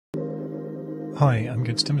Hi, I'm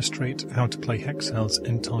going to demonstrate how to play Hexcells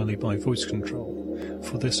entirely by voice control.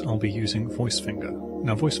 For this I'll be using VoiceFinger.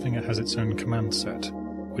 Now VoiceFinger has its own command set,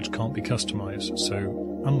 which can't be customized,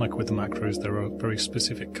 so unlike with the macros there are very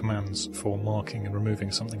specific commands for marking and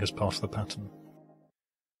removing something as part of the pattern.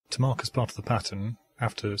 To mark as part of the pattern,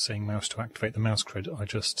 after saying mouse to activate the mouse grid, I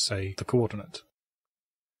just say the coordinate.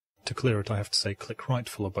 To clear it I have to say click right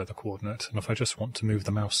followed by the coordinate, and if I just want to move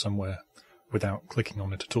the mouse somewhere without clicking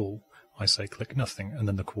on it at all, I say click nothing and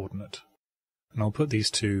then the coordinate. And I'll put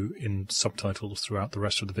these two in subtitles throughout the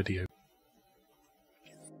rest of the video.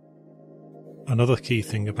 Another key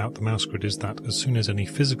thing about the mouse grid is that as soon as any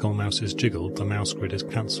physical mouse is jiggled, the mouse grid is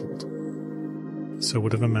cancelled. So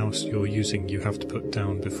whatever mouse you're using you have to put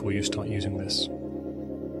down before you start using this.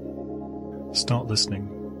 Start listening.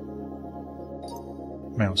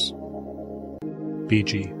 Mouse.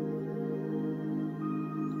 BG.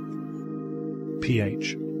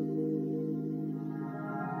 PH.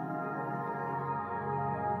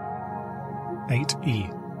 (8E),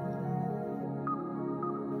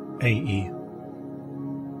 AE,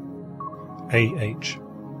 AH,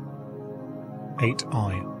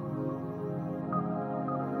 8I,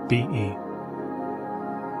 BE,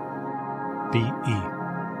 BE,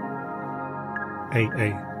 AA,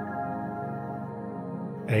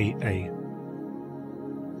 AA.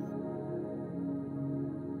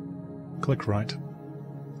 Click right,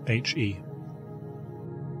 HE.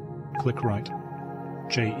 Click right,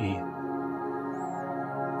 JE.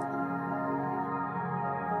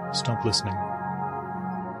 Stop listening.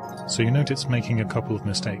 So you note it's making a couple of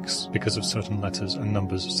mistakes because of certain letters and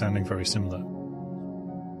numbers sounding very similar.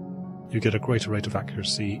 You get a greater rate of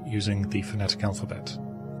accuracy using the phonetic alphabet.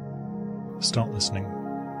 Start listening.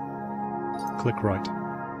 Click right,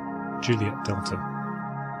 Juliet Delta.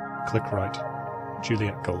 Click right,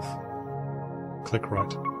 Juliet Golf. Click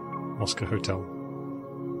right, Oscar Hotel.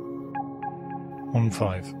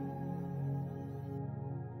 1-5.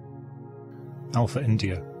 Alpha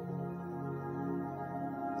India.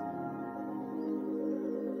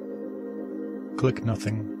 Click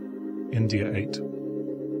nothing, India 8.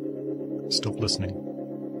 Stop listening.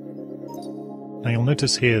 Now you'll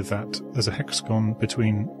notice here that there's a hexagon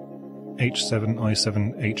between H7,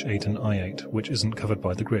 I7, H8 and I8, which isn't covered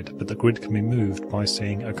by the grid, but the grid can be moved by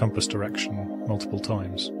saying a compass direction multiple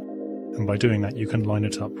times. And by doing that you can line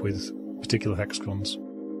it up with particular hexagons,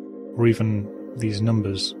 or even these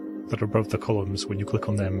numbers that are above the columns. When you click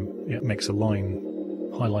on them, it makes a line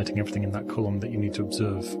highlighting everything in that column that you need to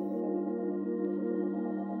observe.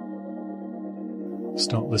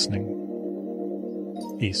 Start listening.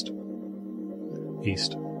 East.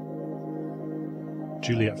 East.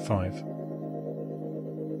 Juliet 5.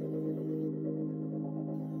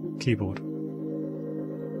 Keyboard.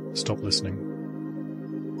 Stop listening.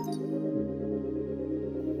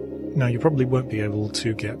 Now you probably won't be able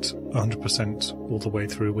to get 100% all the way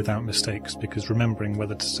through without mistakes, because remembering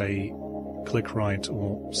whether to say click right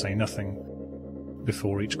or say nothing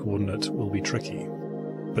before each coordinate will be tricky.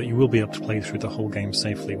 But you will be able to play through the whole game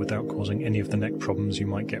safely without causing any of the neck problems you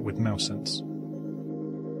might get with mouse sense.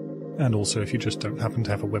 And also, if you just don't happen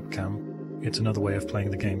to have a webcam, it's another way of playing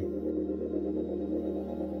the game.